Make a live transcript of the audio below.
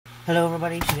Hello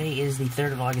everybody, today is the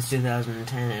 3rd of August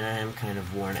 2010 and I am kind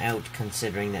of worn out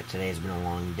considering that today has been a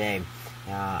long day.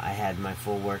 I had my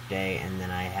full work day and then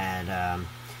I had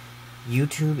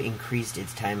YouTube increased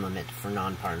its time limit for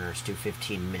non-partners to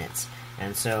 15 minutes.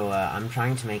 And so I'm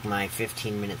trying to make my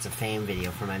 15 minutes of fame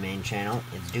video for my main channel.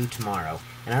 It's due tomorrow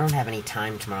and I don't have any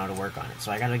time tomorrow to work on it,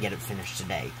 so I gotta get it finished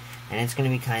today. And it's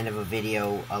going to be kind of a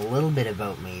video a little bit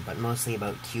about me, but mostly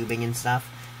about cubing and stuff.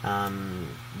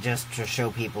 Just to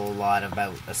show people a lot of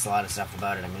stuff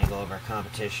about it. I'm going to go over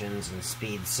competitions and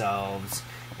speed solves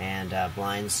and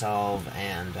blind solve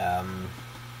and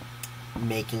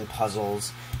making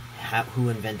puzzles, who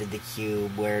invented the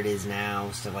cube, where it is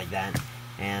now, stuff like that.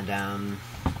 And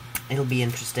it'll be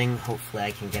interesting. Hopefully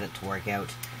I can get it to work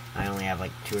out. I only have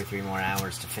like 2 or 3 more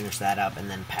hours to finish that up and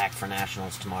then pack for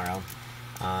nationals tomorrow.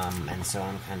 And so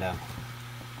I'm kind of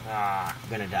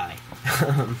gonna die.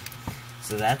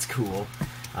 So that's cool.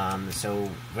 So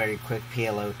very quick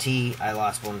PLOT. I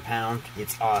lost 1 pound.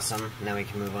 It's awesome. Now we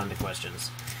can move on to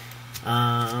questions.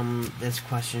 This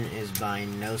question is by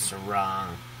No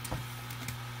Sarong.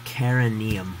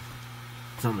 Caranium.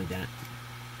 Something like that.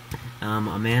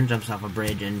 A man jumps off a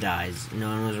bridge and dies. No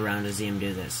one was around to see him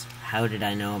do this. How did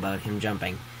I know about him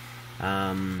jumping?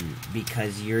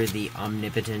 Because you're the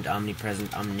omnipotent,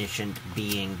 omnipresent, omniscient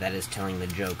being that is telling the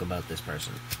joke about this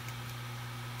person.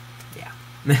 Yeah.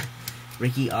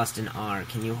 Ricky Austin R.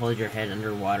 Can you hold your head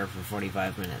underwater for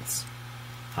 45 minutes?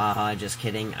 Haha, just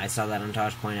kidding. I saw that on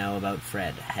Tosh.0 about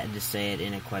Fred. Had to say it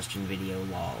in a question video,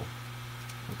 lol.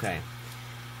 Okay.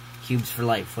 Cubes for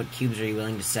life. What cubes are you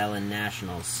willing to sell in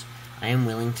nationals? I am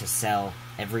willing to sell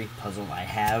every puzzle I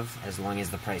have as long as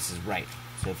the price is right.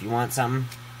 So if you want something,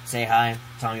 say hi,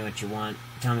 tell me what you want,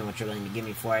 tell me what you're willing to give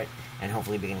me for it, and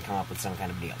hopefully we can come up with some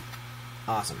kind of deal.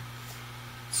 Awesome.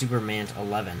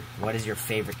 Superman11, what is your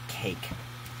favorite cake?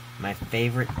 My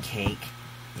favorite cake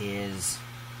is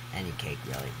any cake,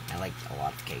 really. I like a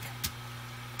lot of cake.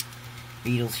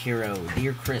 Beatles Hero,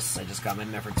 Dear Chris, I just got my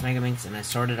Mefferts Megaminx, and I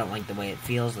sorta don't like the way it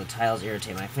feels. The tiles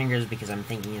irritate my fingers because I'm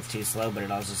thinking it's too slow, but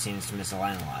it also seems to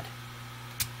misalign a lot.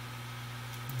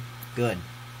 Good.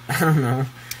 I don't know.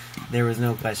 There was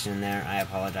no question there. I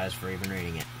apologize for even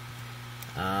reading it.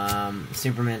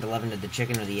 Superman11, did the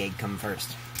chicken or the egg come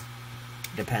first?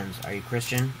 Depends. Are you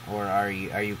Christian, or are you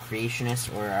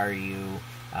creationist, or are you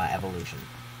evolution?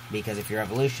 Because if you're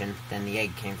evolution, then the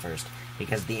egg came first.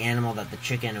 Because the animal that the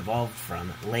chicken evolved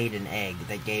from laid an egg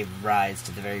that gave rise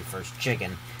to the very first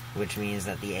chicken, which means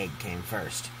that the egg came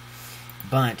first.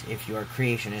 But if you are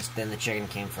creationist, then the chicken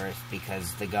came first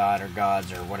because the god or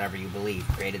gods or whatever you believe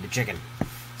created the chicken.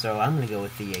 So I'm going to go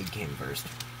with the egg came first.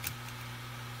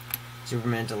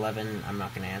 Superman11, I'm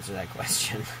not going to answer that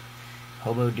question.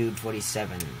 Hobo Dude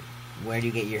 47, where do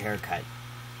you get your hair cut?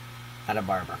 At a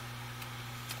barber.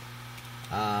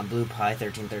 Blue Pie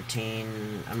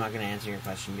 1313, I'm not going to answer your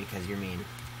question because you're mean.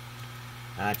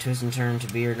 Twist and turn, to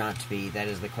be or not to be, that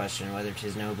is the question. Whether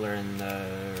 'tis nobler in the...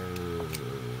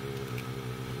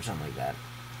 something like that.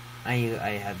 I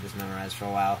had this memorized for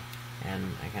a while,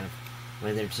 and I kind of...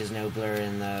 Whether 'tis nobler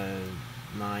in the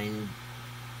mind...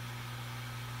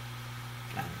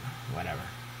 I don't know, whatever.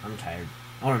 I'm tired.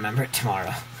 I'll remember it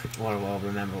tomorrow. Or I'll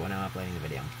remember when I'm uploading the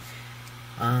video.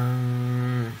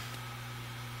 I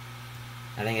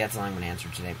think that's all I'm going to answer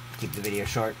today. Keep the video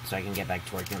short so I can get back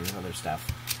to working on this other stuff.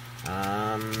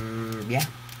 Yeah.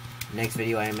 Next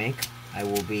video I make, I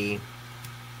will be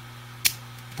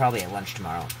probably at lunch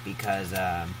tomorrow, because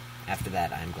after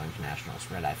that I'm going to Nationals.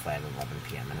 Red Eye Flight at 11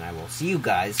 p.m. And I will see you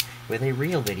guys with a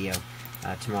real video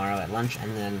tomorrow at lunch,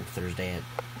 and then Thursday at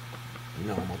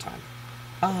normal time.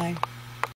 Bye!